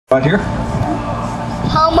Right here.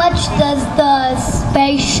 How much does the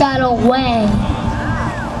space shuttle weigh?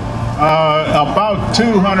 About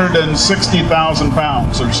 260,000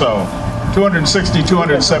 pounds or so. 260,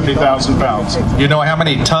 270,000 pounds. You know how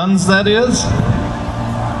many tons that is?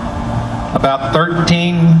 About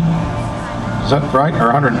 13, is that right? Or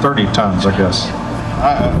 130 tons, I guess.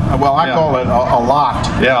 Well, I call it a lot.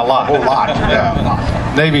 Yeah, a lot. A whole lot, yeah. A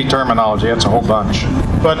lot. Navy terminology, it's a whole bunch.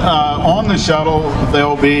 But on the shuttle,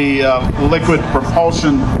 there'll be liquid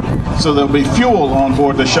propulsion, so there'll be fuel on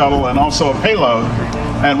board the shuttle and also a payload.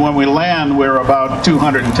 And when we land, we're about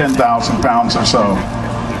 210,000 pounds or so.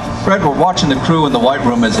 Fred, we're watching the crew in the White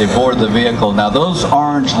Room as they board the vehicle. Now, those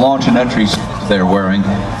orange launch and entry suits they're wearing,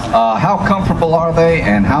 how comfortable are they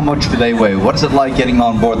and how much do they weigh? What is it like getting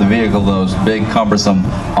on board the vehicle, those big, cumbersome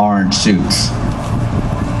orange suits?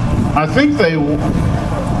 I think they...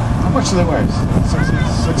 How much do they weigh?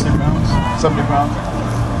 60 pounds? 70 pounds?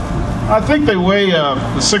 I think they weigh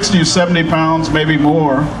 60 or 70 pounds, maybe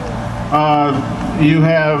more. You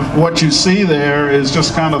have... What you see there is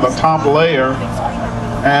just kind of the top layer.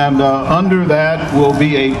 And under that will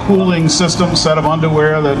be a cooling system, set of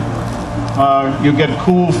underwear that you get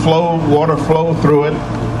cool flow, water flow through it.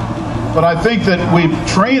 But I think that we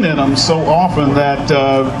train in them so often that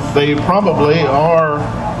they probably are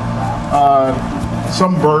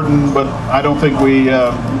some burden, but I don't think we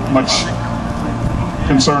much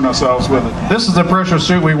concern ourselves with it. This is the pressure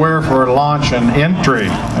suit we wear for launch and entry.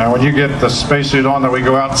 Now, when you get the spacesuit on that we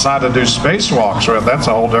go outside to do spacewalks with, that's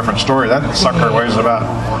a whole different story. That sucker weighs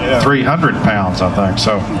about 300 pounds, I think.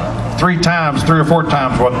 So 3 or 4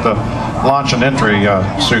 times what the launch and entry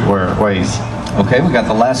suit weighs. Okay, we got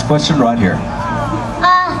the last question right here.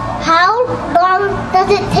 How long does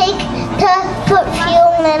it take to put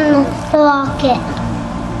fuel in the rocket?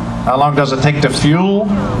 How long does it take to fuel?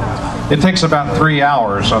 It takes about 3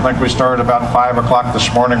 hours. I think we started about 5 o'clock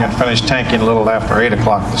this morning and finished tanking a little after 8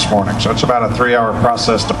 o'clock this morning. So it's about a 3-hour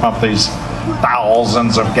process to pump these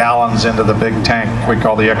thousands of gallons into the big tank we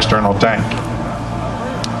call the external tank.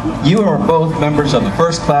 You are both members of the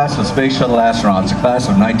first class of Space Shuttle astronauts, the class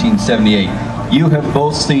of 1978. You have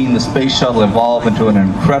both seen the Space Shuttle evolve into an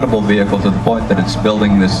incredible vehicle to the point that it's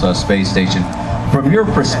building this space station. From your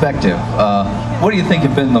perspective, what do you think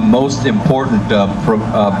have been the most important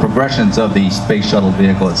progressions of the Space Shuttle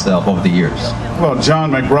vehicle itself over the years? Well,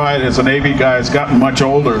 John McBride, as a Navy guy, has gotten much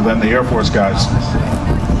older than the Air Force guys.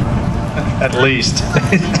 At least.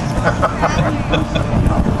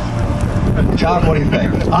 John, what do you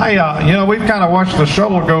think? We've kind of watched the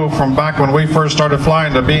shuttle go from back when we first started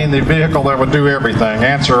flying to being the vehicle that would do everything,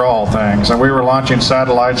 answer all things. And we were launching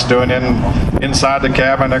satellites, doing inside the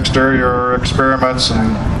cabin exterior experiments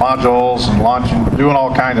and modules and launching, doing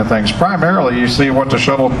all kinds of things. Primarily, you see what the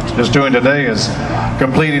shuttle is doing today is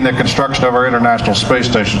completing the construction of our International Space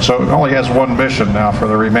Station. So it only has one mission now for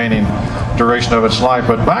the remaining duration of its life.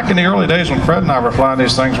 But back in the early days when Fred and I were flying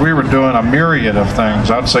these things, we were doing a myriad of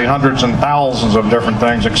things. I'd say hundreds and thousands of different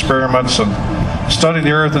things, experiments, and studying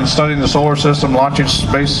the Earth and studying the solar system, launching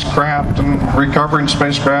spacecraft and recovering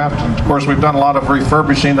spacecraft. And of course, we've done a lot of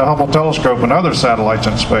refurbishing the Hubble telescope and other satellites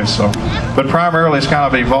in space. But primarily, it's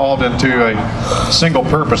kind of evolved into a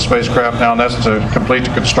single-purpose spacecraft now, and that's to complete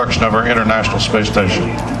the construction of our International Space Station.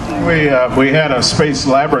 We had a space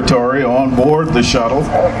laboratory on board the shuttle,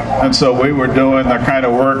 and so we were doing the kind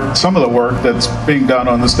of work, some of the work that's being done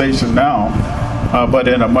on the station now, but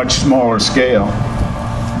in a much smaller scale.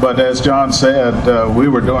 But as John said, we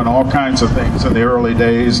were doing all kinds of things in the early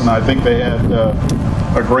days, and I think they had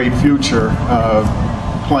a great future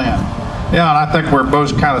planned. Yeah, and I think we're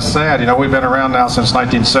both kind of sad. We've been around now since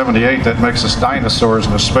 1978. That makes us dinosaurs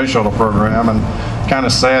in the space shuttle program, and kind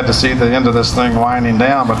of sad to see the end of this thing winding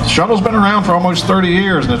down. But the shuttle's been around for almost 30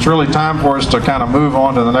 years, and it's really time for us to kind of move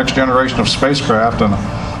on to the next generation of spacecraft and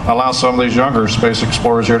allow some of these younger space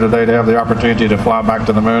explorers here today to have the opportunity to fly back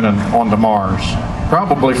to the moon and on to Mars.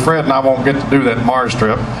 Probably Fred and I won't get to do that Mars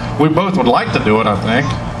trip. We both would like to do it, I think,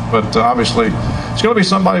 but obviously it's going to be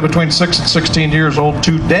somebody between 6 and 16 years old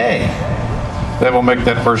today that will make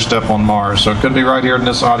that first step on Mars. So it could be right here in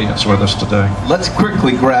this audience with us today. Let's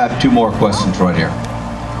quickly grab 2 more questions right here.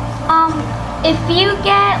 If you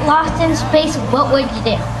get lost in space, what would you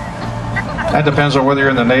do? That depends on whether you're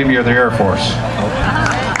in the Navy or the Air Force.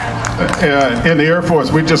 In the Air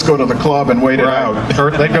Force, we just go to the club and wait it out. Or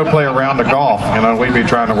they go play a round of golf. We'd be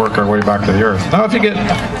trying to work our way back to the Earth. Now,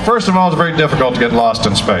 first of all, it's very difficult to get lost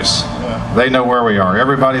in space. They know where we are.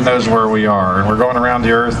 Everybody knows where we are. And we're going around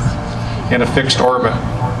the Earth in a fixed orbit.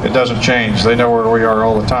 It doesn't change. They know where we are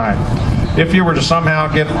all the time. If you were to somehow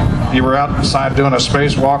you were outside doing a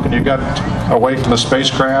spacewalk and you got away from the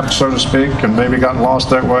spacecraft, so to speak, and maybe got lost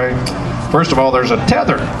that way, first of all, there's a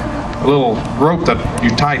tether, a little rope that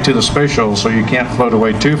you tie to the space shuttle so you can't float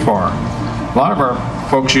away too far. A lot of our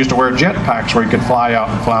folks used to wear jet packs where you could fly out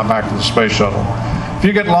and fly back to the space shuttle. If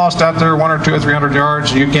you get lost out there 100 or 200 or 300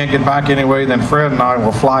 yards and you can't get back anyway, then Fred and I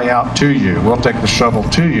will fly out to you. We'll take the shuttle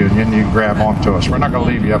to you, and then you can grab onto us. We're not going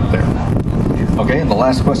to leave you up there. Okay, and the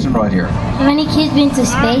last question right here. Have any kids been to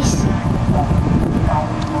space?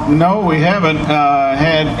 No, we haven't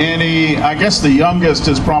had any. I guess the youngest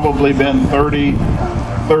has probably been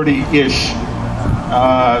 30-ish.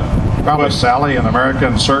 Probably Sally and America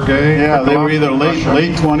and Sergey. Yeah, they were either late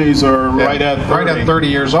 20s or right at 30. Right at 30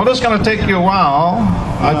 years old. It's going to take you a while.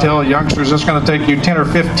 I tell youngsters it's going to take you 10 or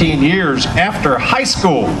 15 years after high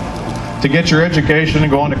school to get your education and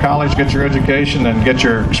go on to college, get your education and get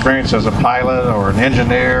your experience as a pilot or an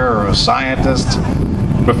engineer or a scientist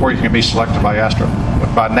before you can be selected by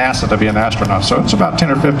NASA to be an astronaut. So it's about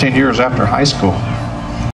 10 or 15 years after high school.